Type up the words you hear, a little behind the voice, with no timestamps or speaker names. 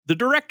the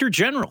Director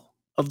General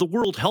of the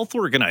World Health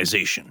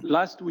Organization.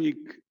 Last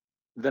week,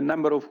 the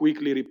number of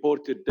weekly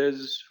reported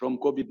deaths from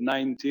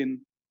COVID-19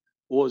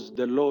 was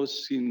the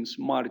lowest since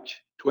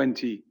March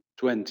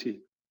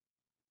 2020.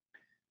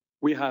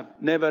 We have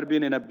never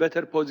been in a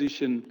better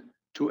position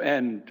to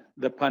end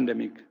the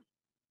pandemic.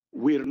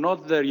 We're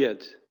not there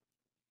yet,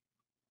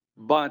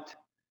 but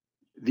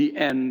the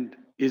end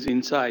is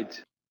in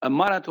sight. A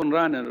marathon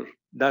runner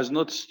does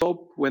not stop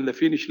when the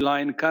finish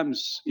line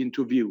comes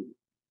into view.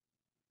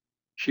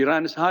 She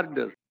runs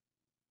harder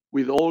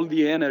with all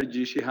the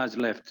energy she has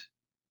left.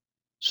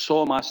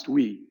 So must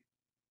we.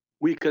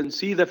 We can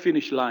see the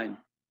finish line.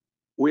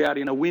 We are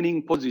in a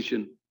winning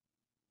position.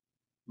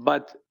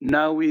 But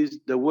now is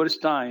the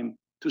worst time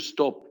to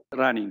stop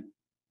running.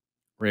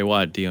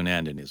 Raywat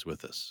Deonandan is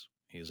with us.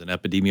 He is an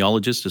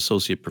epidemiologist,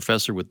 associate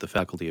professor with the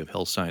Faculty of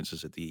Health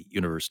Sciences at the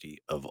University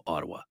of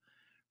Ottawa.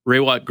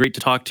 Raywat, great to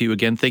talk to you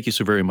again. Thank you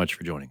so very much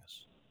for joining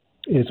us.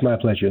 It's my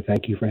pleasure.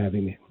 Thank you for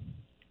having me.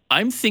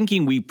 I'm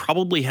thinking we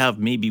probably have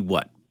maybe,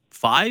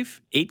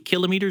 5-8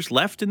 kilometers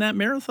left in that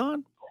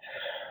marathon?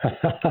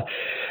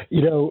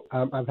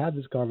 I've had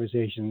this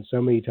conversation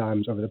so many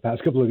times over the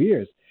past couple of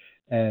years,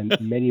 and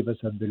many of us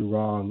have been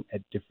wrong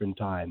at different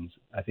times.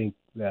 I think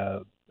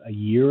a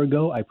year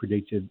ago, I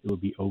predicted it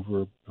would be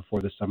over before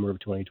the summer of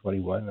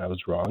 2021, and I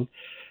was wrong.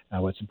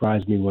 What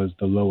surprised me was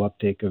the low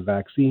uptake of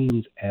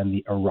vaccines and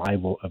the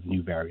arrival of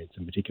new variants,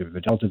 in particular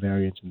the Delta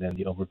variant and then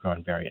the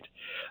Omicron variant.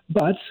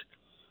 But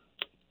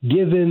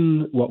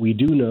given what we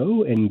do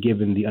know and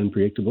given the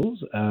unpredictables,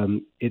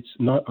 it's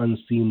not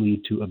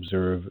unseemly to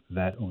observe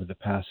that over the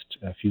past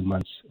few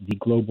months, the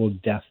global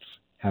deaths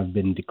have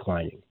been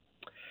declining.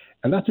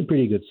 And that's a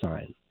pretty good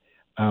sign.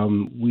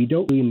 We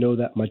don't really know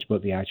that much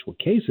about the actual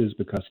cases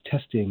because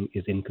testing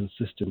is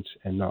inconsistent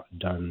and not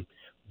done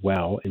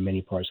well in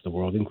many parts of the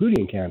world,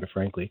 including in Canada,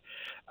 frankly.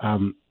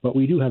 But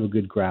we do have a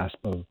good grasp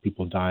of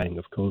people dying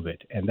of COVID,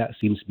 and that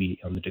seems to be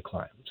on the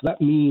decline. So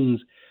that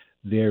means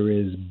there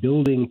is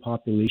building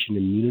population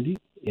immunity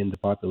in the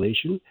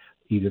population,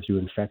 either through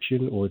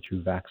infection or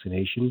through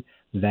vaccination,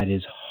 that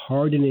is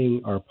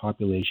hardening our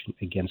population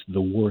against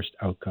the worst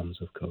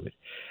outcomes of COVID.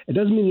 It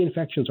doesn't mean the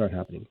infections aren't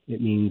happening. It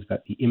means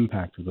that the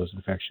impact of those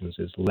infections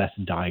is less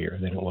dire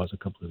than it was a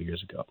couple of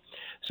years ago.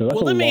 So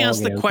that's let me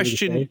ask the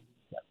question.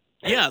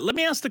 Let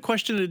me ask the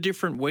question in a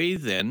different way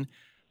then.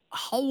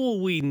 How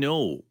will we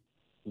know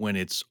when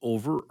it's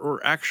over,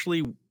 or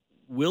actually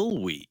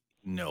will we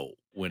know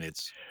when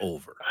it's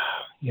over?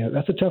 Yeah,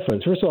 that's a tough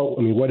one. First of all,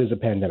 what is a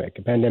pandemic?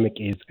 A pandemic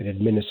is an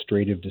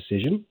administrative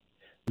decision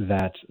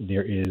that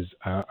there is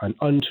an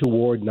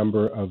untoward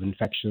number of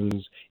infections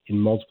in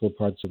multiple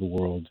parts of the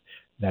world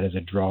that is a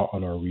draw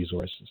on our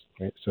resources.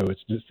 Right? So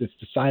it's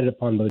decided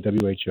upon by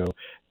the WHO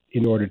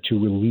in order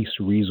to release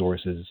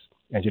resources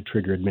and to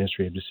trigger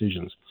administrative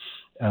decisions.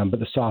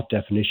 But the soft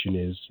definition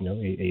is,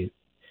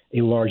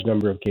 a large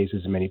number of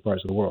cases in many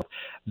parts of the world.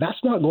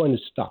 That's not going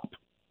to stop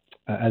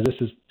as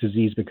this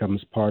disease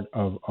becomes part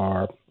of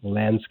our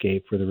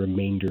landscape for the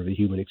remainder of the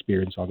human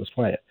experience on this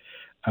planet.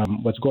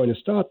 What's going to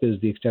stop is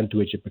the extent to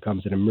which it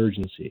becomes an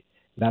emergency.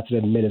 That's an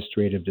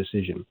administrative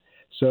decision.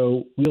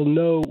 So we'll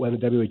know when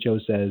the WHO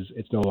says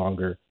it's no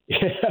longer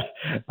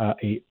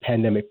a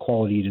pandemic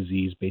quality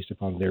disease based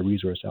upon their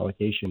resource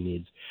allocation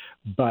needs.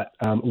 But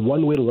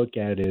one way to look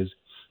at it is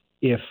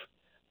if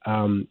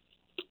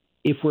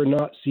we're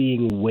not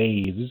seeing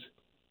waves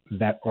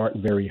that aren't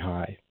very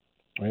high,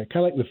 right?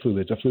 Kind of like the flu.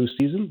 It's a flu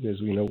season.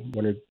 There's,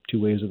 1 or 2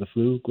 waves of the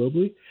flu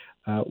globally.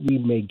 We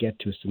may get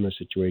to a similar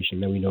situation.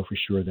 Then we know for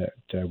sure that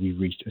we've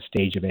reached a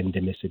stage of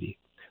endemicity,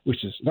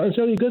 which is not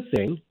necessarily a good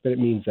thing, but it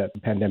means that the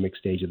pandemic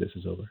stage of this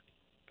is over.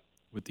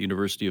 With the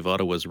University of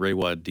Ottawa's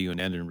Raywat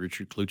Deonandan and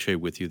Richard Cloutier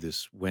with you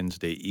this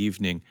Wednesday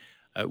evening.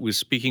 I was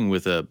speaking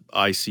with a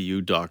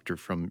ICU doctor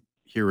from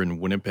here in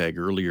Winnipeg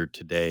earlier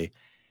today,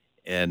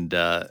 and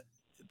the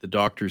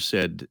doctor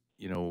said,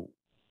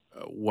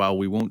 while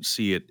we won't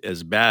see it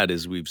as bad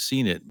as we've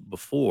seen it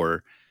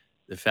before,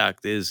 the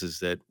fact is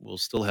that we'll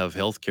still have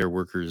healthcare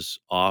workers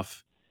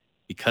off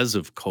because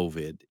of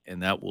COVID,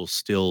 and that will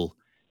still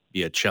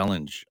be a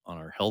challenge on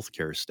our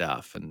healthcare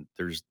staff. And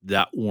there's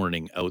that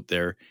warning out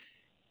there.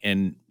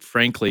 And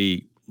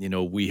frankly,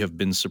 we have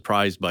been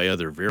surprised by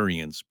other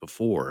variants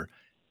before.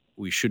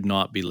 We should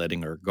not be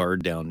letting our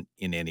guard down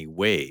in any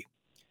way.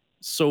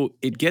 So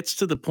it gets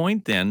to the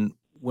point then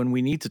when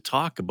we need to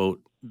talk about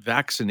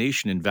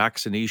vaccination and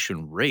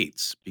vaccination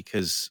rates,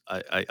 because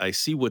I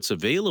see what's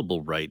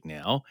available right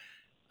now.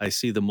 I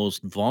see the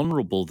most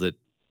vulnerable that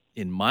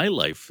in my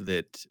life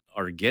that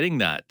are getting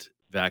that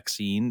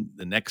vaccine,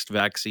 the next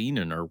vaccine,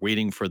 and are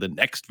waiting for the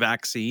next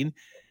vaccine.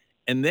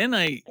 And then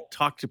I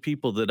talk to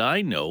people that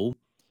I know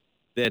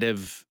that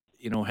have,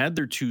 had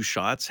their 2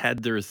 shots,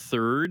 had their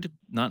 3rd,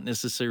 not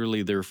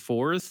necessarily their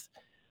 4th.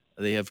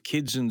 They have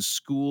kids in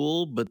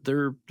school, but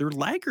they're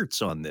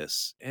laggards on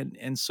this.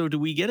 And so do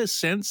we get a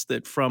sense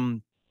that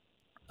from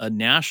a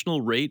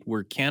national rate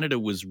where Canada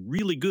was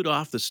really good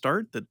off the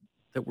start that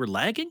we're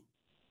lagging?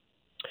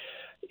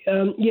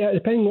 Yeah,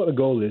 depending on what the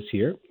goal is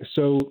here.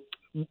 So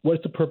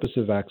what's the purpose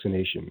of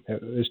vaccination?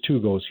 There's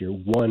two goals here.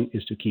 One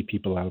is to keep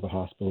people out of the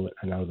hospital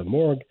and out of the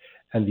morgue,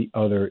 and the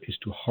other is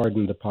to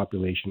harden the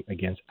population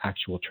against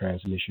actual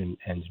transmission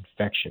and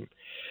infection.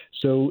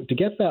 So to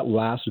get that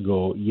last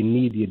goal, you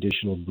need the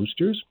additional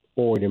boosters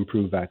or an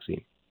improved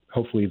vaccine.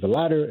 Hopefully the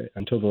latter.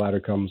 Until the latter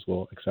comes,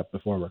 we'll accept the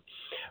former.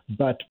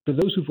 But for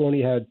those who've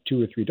only had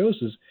 2 or 3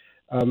 doses,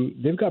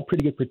 they've got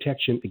pretty good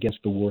protection against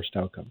the worst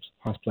outcomes,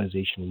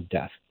 hospitalization and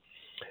death.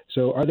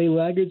 So are they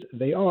laggards?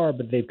 They are,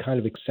 but they've kind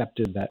of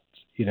accepted that,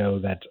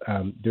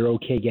 they're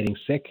okay getting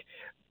sick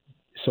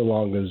so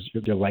long as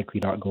they're likely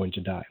not going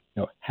to die.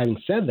 Now,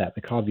 having said that,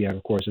 the caveat,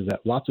 of course, is that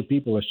lots of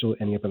people are still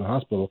ending up in the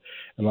hospital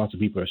and lots of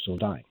people are still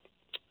dying.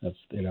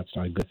 That's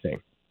not a good thing.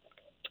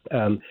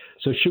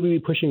 So should we be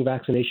pushing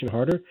vaccination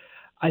harder?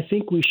 I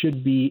think we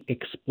should be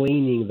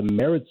explaining the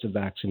merits of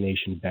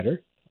vaccination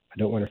better. I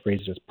don't want to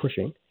phrase it as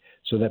pushing,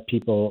 so that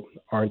people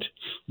aren't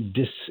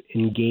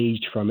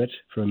disengaged from it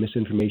from a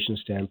misinformation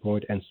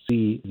standpoint and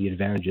see the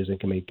advantages and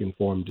can make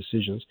informed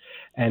decisions.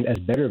 And as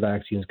better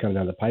vaccines come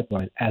down the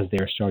pipeline, as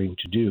they're starting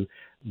to do,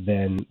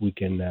 then we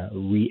can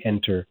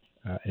re-enter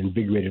an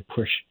invigorated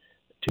push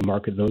to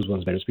market those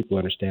ones better, so people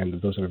understand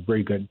that those have a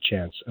very good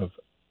chance of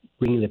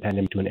bringing the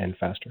pandemic to an end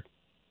faster.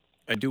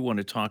 I do want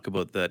to talk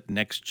about that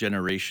next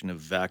generation of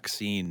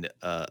vaccine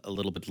a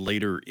little bit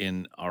later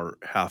in our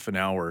half an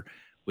hour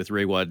with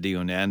Raywat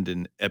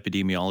Deonandan,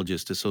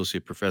 epidemiologist,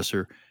 associate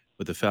professor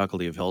with the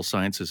Faculty of Health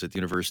Sciences at the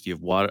University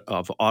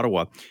of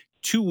Ottawa.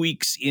 2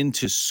 weeks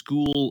into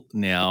school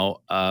now,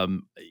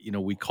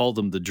 we call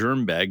them the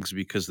germ bags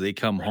because they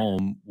come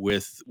home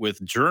with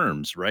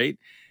germs, right?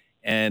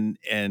 And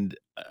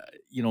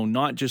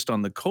not just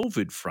on the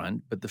COVID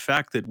front, but the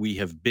fact that we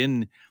have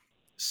been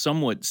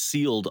somewhat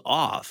sealed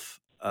off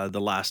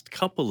the last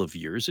couple of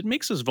years, it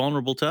makes us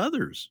vulnerable to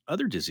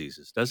other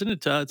diseases, doesn't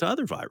it, to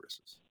other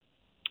viruses?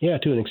 Yeah,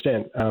 to an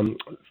extent.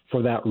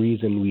 For that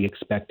reason, we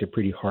expect a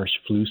pretty harsh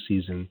flu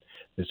season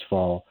this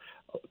fall,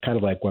 kind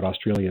of like what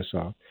Australia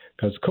saw.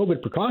 Because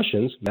COVID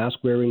precautions, mask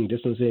wearing,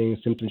 distancing,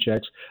 symptom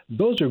checks,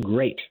 those are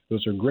great.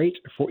 Those are great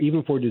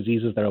even for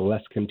diseases that are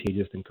less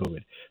contagious than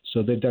COVID.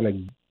 So they've done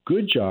a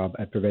good job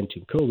at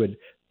preventing COVID.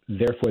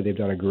 Therefore, they've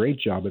done a great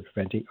job at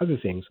preventing other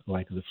things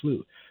like the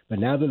flu. But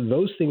now that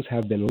those things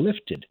have been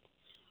lifted,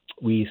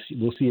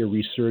 we'll see a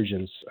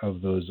resurgence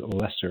of those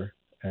lesser,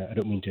 I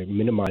don't mean to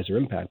minimize their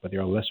impact, but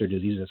there are lesser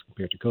diseases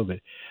compared to COVID,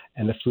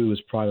 and the flu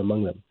is prime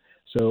among them.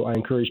 So I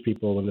encourage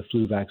people, when the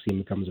flu vaccine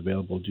becomes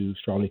available, do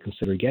strongly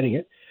consider getting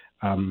it,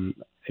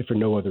 if for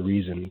no other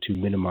reason, to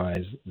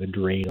minimize the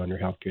drain on your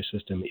healthcare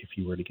system if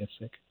you were to get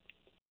sick.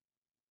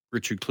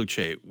 Richard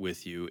Cloutier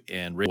with you,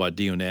 and Raywat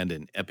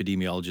Deonandan,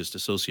 epidemiologist,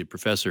 associate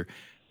professor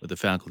with the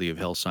Faculty of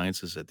Health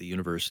Sciences at the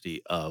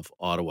University of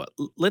Ottawa.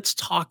 Let's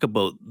talk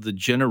about the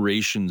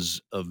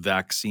generations of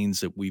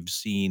vaccines that we've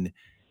seen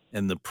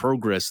and the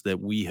progress that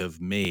we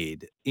have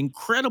made.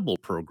 Incredible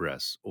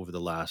progress over the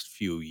last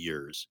few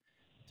years.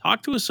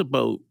 Talk to us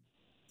about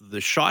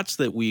the shots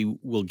that we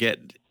will get,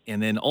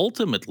 and then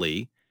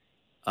ultimately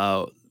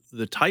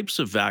the types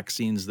of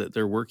vaccines that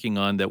they're working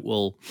on that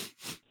will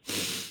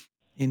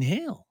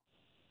inhale.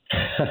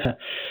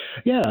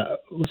 Yeah,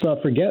 let's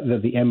not forget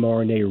that the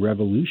mRNA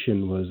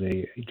revolution was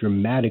a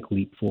dramatic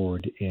leap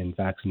forward in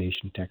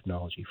vaccination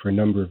technology for a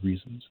number of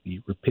reasons.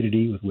 The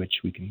rapidity with which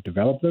we can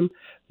develop them,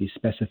 the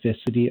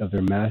specificity of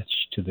their match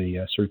to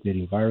the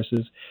circulating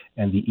viruses,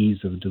 and the ease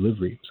of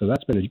delivery. So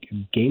that's been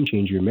a game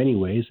changer in many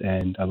ways,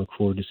 and I look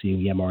forward to seeing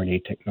the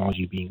mRNA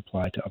technology being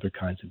applied to other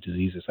kinds of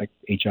diseases like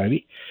HIV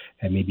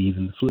and maybe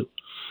even the flu.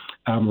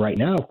 Right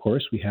now, of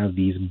course, we have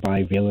these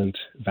bivalent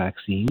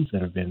vaccines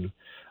that have been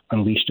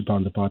unleashed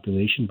upon the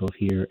population, both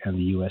here and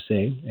the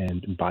USA.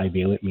 And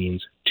bivalent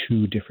means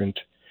 2 different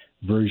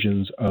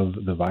versions of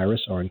the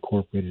virus are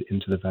incorporated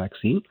into the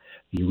vaccine.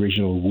 The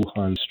original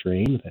Wuhan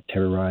strain that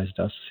terrorized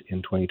us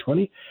in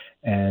 2020,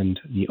 and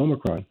the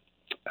Omicron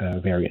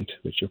variant,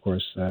 which of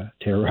course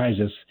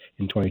terrorized us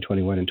in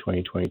 2021 and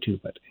 2022.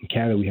 But in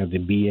Canada, we have the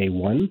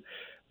BA1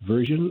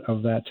 version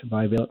of that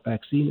bivalent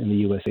vaccine, and the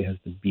USA has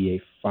the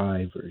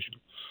BA5 version.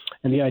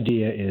 And the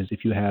idea is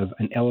if you have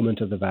an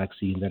element of the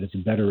vaccine that is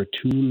better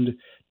attuned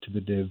to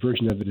the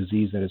version of the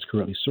disease that is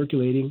currently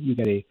circulating, you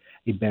get a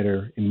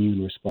better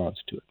immune response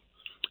to it.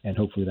 And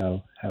hopefully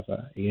that'll have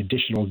an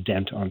additional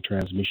dent on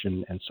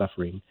transmission and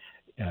suffering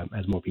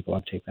as more people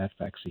uptake that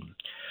vaccine.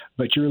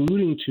 But you're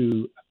alluding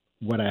to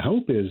what I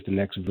hope is the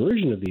next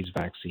version of these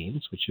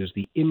vaccines, which is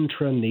the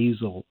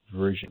intranasal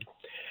version.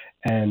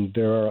 And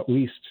there are at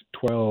least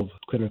 12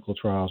 clinical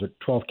trials, or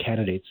 12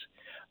 candidates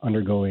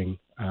undergoing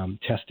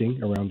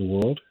testing around the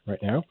world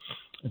right now.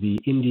 The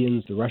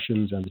Indians, the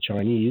Russians, and the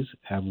Chinese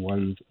have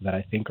ones that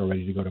I think are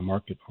ready to go to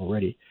market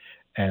already,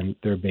 and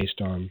they're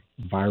based on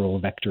viral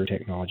vector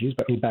technologies.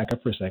 But let me back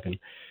up for a second.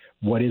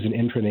 What is an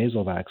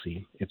intranasal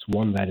vaccine? It's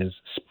one that is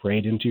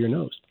sprayed into your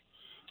nose.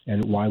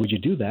 And why would you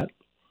do that?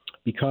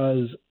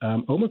 Because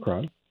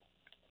Omicron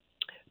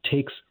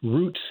takes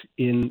root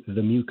in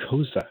the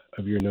mucosa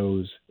of your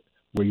nose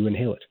where you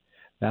inhale it.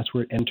 That's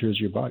where it enters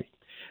your body.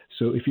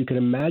 So if you can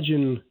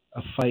imagine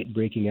a fight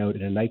breaking out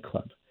in a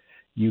nightclub.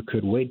 You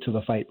could wait till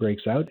the fight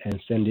breaks out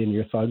and send in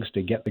your thugs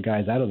to get the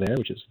guys out of there,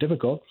 which is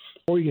difficult,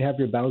 or you can have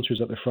your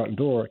bouncers at the front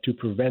door to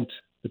prevent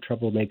the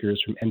troublemakers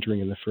from entering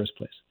in the first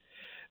place.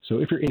 So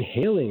if you're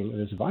inhaling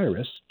this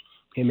virus,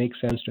 it makes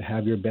sense to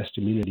have your best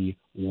immunity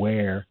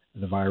where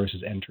the virus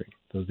is entering,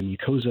 so the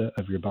mucosa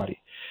of your body.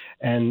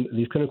 And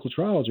these clinical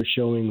trials are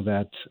showing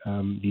that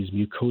these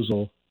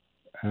mucosal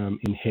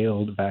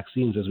inhaled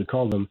vaccines, as we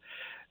call them,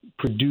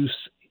 produce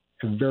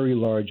a very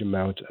large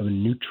amount of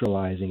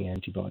neutralizing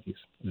antibodies.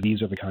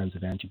 These are the kinds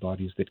of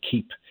antibodies that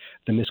keep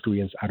the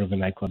miscreants out of the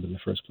nightclub in the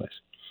first place.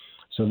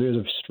 So there's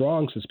a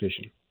strong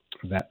suspicion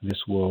that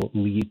this will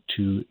lead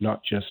to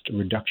not just a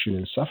reduction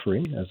in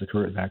suffering, as the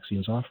current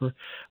vaccines offer,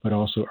 but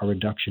also a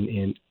reduction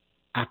in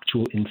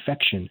actual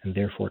infection and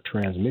therefore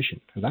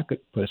transmission. And that could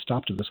put a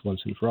stop to this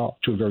once and for all,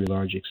 to a very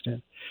large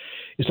extent.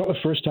 It's not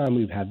the first time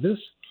we've had this.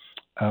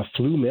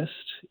 Flu Mist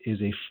is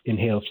an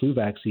inhaled flu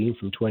vaccine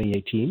from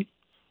 2018.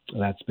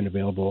 That's been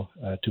available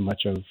to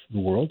much of the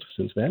world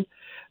since then.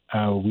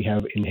 We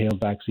have inhaled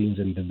vaccines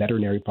in the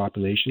veterinary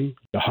population.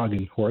 Dog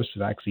and horse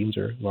vaccines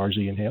are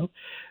largely inhaled.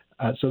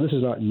 So this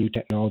is not new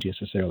technology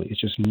necessarily.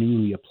 It's just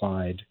newly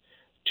applied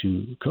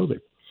to COVID.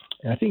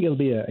 And I think it'll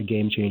be a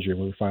game changer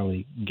when we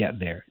finally get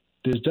there.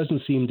 There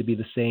doesn't seem to be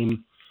the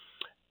same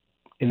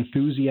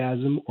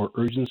enthusiasm or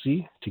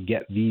urgency to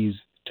get these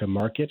to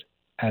market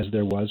as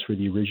there was for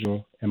the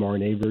original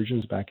mRNA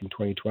versions back in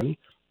 2020,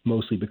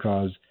 mostly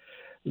because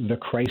the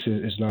crisis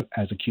is not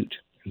as acute.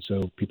 And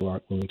so people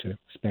aren't willing to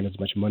spend as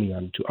much money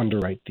on to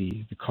underwrite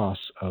the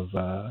costs of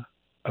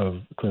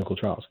clinical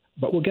trials.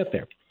 But we'll get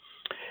there.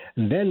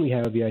 And then we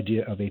have the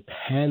idea of a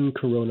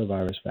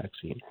pan-coronavirus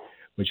vaccine,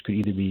 which could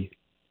either be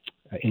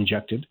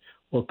injected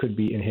or could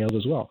be inhaled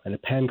as well. And a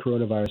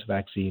pan-coronavirus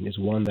vaccine is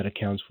one that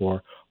accounts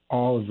for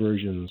all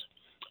versions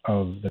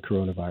of the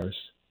coronavirus,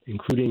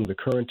 including the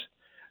current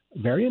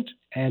variant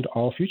and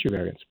all future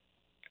variants.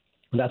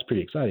 And that's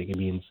pretty exciting. It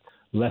means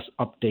less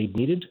update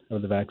needed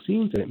of the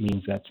vaccines, and it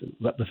means that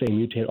let the thing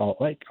mutate all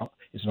like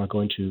it's not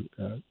going to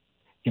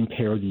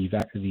impair the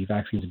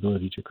vaccine's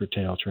ability to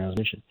curtail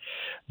transmission.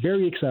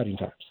 Very exciting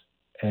times.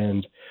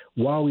 And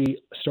while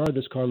we started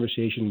this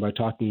conversation by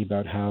talking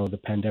about how the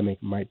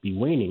pandemic might be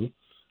waning,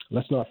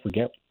 let's not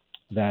forget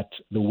that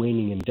the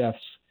waning in deaths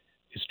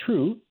is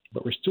true,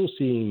 but we're still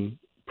seeing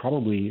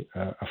probably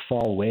a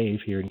fall wave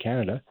here in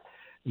Canada.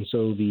 And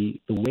so the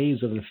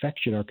waves of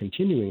infection are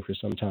continuing for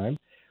some time.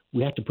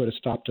 We have to put a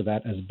stop to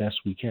that as best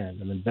we can.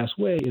 And the best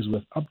way is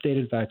with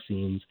updated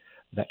vaccines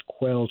that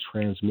quell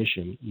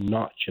transmission,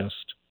 not just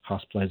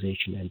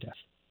hospitalization and death.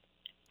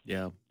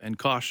 Yeah, and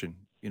caution,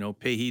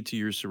 pay heed to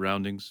your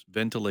surroundings,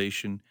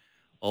 ventilation,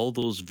 all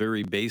those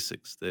very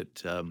basics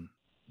that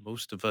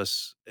most of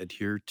us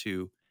adhere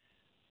to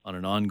on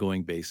an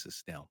ongoing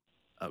basis now.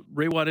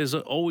 Raywat, it is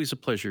always a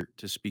pleasure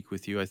to speak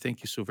with you. I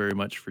thank you so very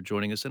much for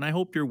joining us, and I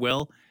hope you're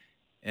well,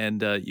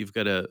 and you've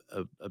got a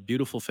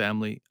beautiful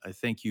family. I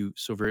thank you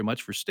so very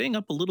much for staying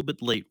up a little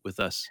bit late with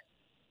us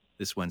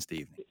this Wednesday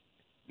evening.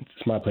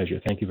 It's my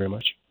pleasure. Thank you very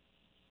much.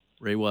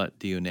 Raywat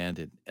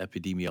Deonandan,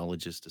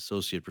 epidemiologist,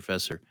 associate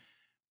professor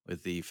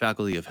with the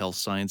Faculty of Health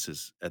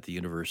Sciences at the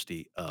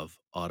University of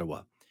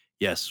Ottawa.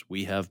 Yes,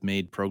 we have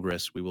made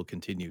progress. We will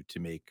continue to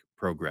make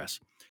progress.